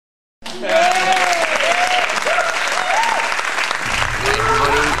everybody,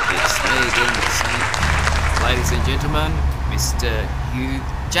 it's me again, the Saint. Ladies and gentlemen, Mr. Hugh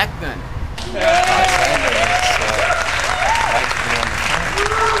Jackman. Hi Sam, it's great to be on the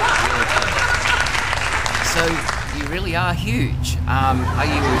show. So, you really are huge. Are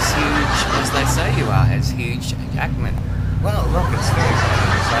you as huge as they say you are, as Hugh Jackman? Well, look, it's very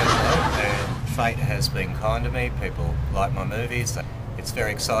funny to say so, and fate has been kind to me. People like my movies. It's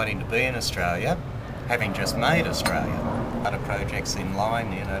very exciting to be in Australia, having just made Australia. Other projects in line,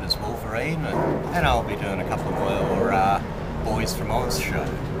 there's Wolverine, and I'll be doing a couple more Boys from Oz show.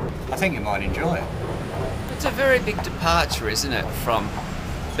 I think you might enjoy it. It's a very big departure, isn't it, from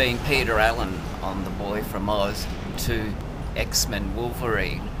being Peter Allen on The Boy from Oz to X-Men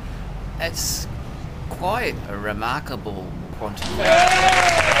Wolverine. It's quite a remarkable quantum leap.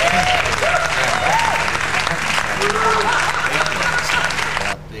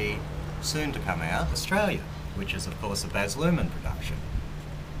 About the soon to come out Australia, which is of course a Baz Luhrmann production.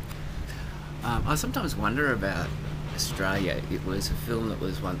 I sometimes wonder about Australia. It was a film that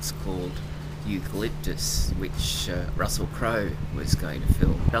was once called Eucalyptus, which Russell Crowe was going to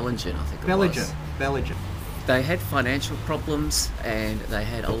film. Bellingen, I think it was. Bellingen. They had financial problems and they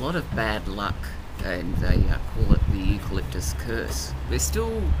had a lot of bad luck, and they call it the Eucalyptus curse. They're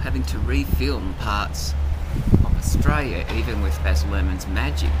still having to refilm parts of Australia, even with Baz Luhrmann's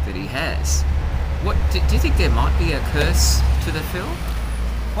magic that he has. What do you think there might be a curse to the film?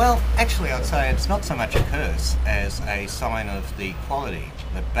 Well, actually I'd say it's not so much a curse as a sign of the quality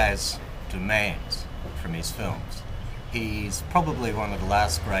that Baz demands from his films. He's probably one of the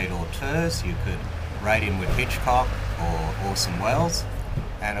last great auteurs. You could rate him with Hitchcock or Orson Welles.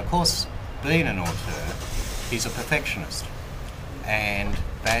 And of course, being an auteur, he's a perfectionist. And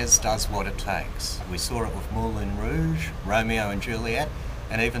Baz does what it takes. We saw it with Moulin Rouge, Romeo and Juliet,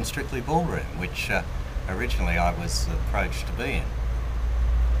 and even Strictly Ballroom, which originally I was approached to be in.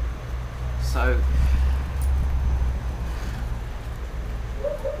 So,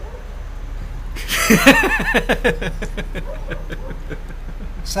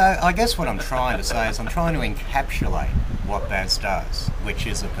 So I guess what I'm trying to say is I'm trying to encapsulate what Baz does, which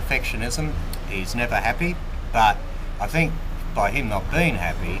is a perfectionism. He's never happy, but I think by him not being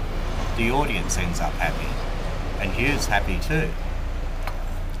happy, the audience ends up happy, and Hugh's happy too.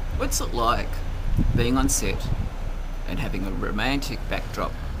 what's it like being on set and having a romantic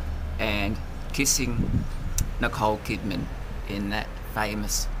backdrop and kissing Nicole Kidman in that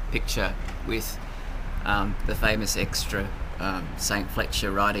famous picture with the famous extra St. Fletcher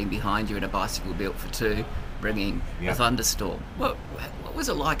riding behind you in a bicycle built for two, bringing a thunderstorm? What was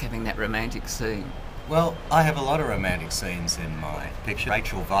it like having that romantic scene? Well, I have a lot of romantic scenes in my picture.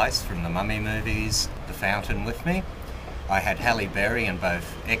 Rachel Weisz from the Mummy movies, The Fountain with me. I had Halle Berry in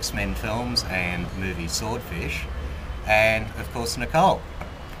both X-Men films and movie Swordfish. And, of course, Nicole.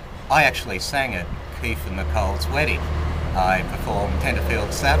 I actually sang at Keith and Nicole's wedding. I performed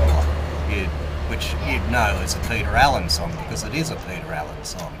Tenterfield Satellite, which you'd know is a Peter Allen song, because it is a Peter Allen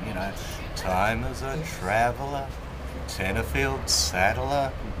song, Time as a traveller, Tenterfield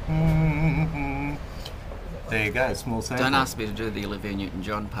Saddler. There you go, small sample. Don't ask me to do the Olivia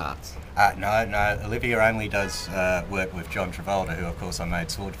Newton-John parts. No, Olivia only does work with John Travolta, who of course I made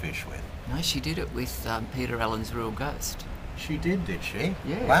Swordfish with. No, she did it with Peter Allen's Real Ghost. She did she?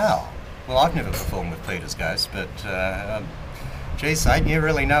 Yes. Wow. Well, I've never performed with Peter's Ghost, but geez, Satan, you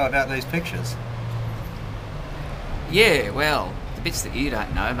really know about these pictures. Yeah, well, the bits that you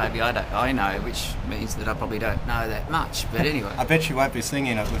don't know, maybe I know, which means that I probably don't know that much, but anyway. I bet she won't be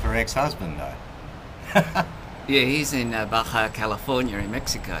singing it with her ex-husband, though. Yeah, he's in Baja California in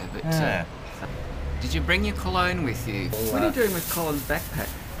Mexico, but did you bring your cologne with you? What are you doing with Colin's backpack?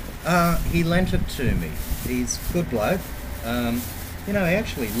 He lent it to me. He's a good bloke. He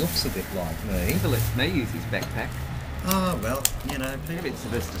actually looks a bit like me. Never lets me use his backpack. Oh, well, Maybe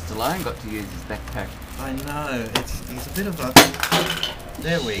Sylvester Stallone got to use his backpack. I know, he's a bit of a...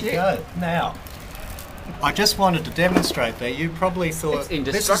 There we go. Now, I just wanted to demonstrate there. You probably thought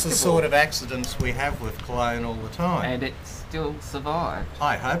this is the sort of accidents we have with cologne all the time. And it still survived.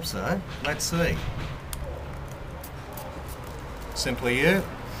 I hope so. Let's see. Simply you.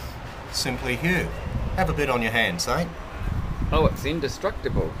 Simply Hugh. Have a bit on your hand, Saint. Oh, it's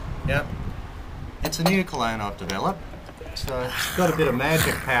indestructible. Yep. It's a new cologne I've developed. So it's got a bit of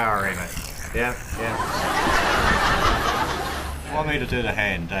magic power in it. Yeah. You want me to do the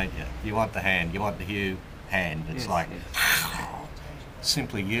hand, don't you? You want the hand. You want the Hugh hand. It's yes.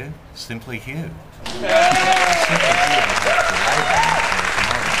 Simply you, simply Hugh.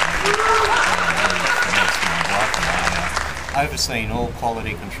 overseen all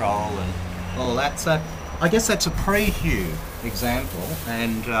quality control and all that. So I guess that's a pre-Hugh example,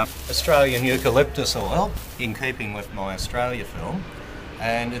 and Australian eucalyptus oil, in keeping with my Australia film,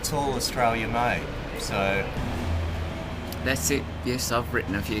 and it's all Australia made. So That's it. Yes, I've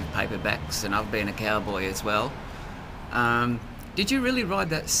written a few paperbacks, and I've been a cowboy as well. Did you really ride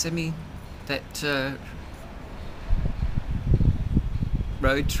that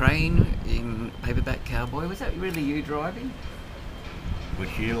road train in Paperback Cowboy? Was that really you driving? would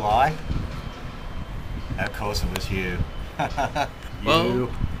Hugh lie? Of course it was Hugh. Well,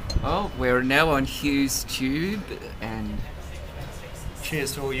 we're now on Hugh's Tube, and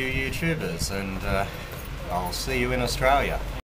Cheers to all you YouTubers, and I'll see you in Australia.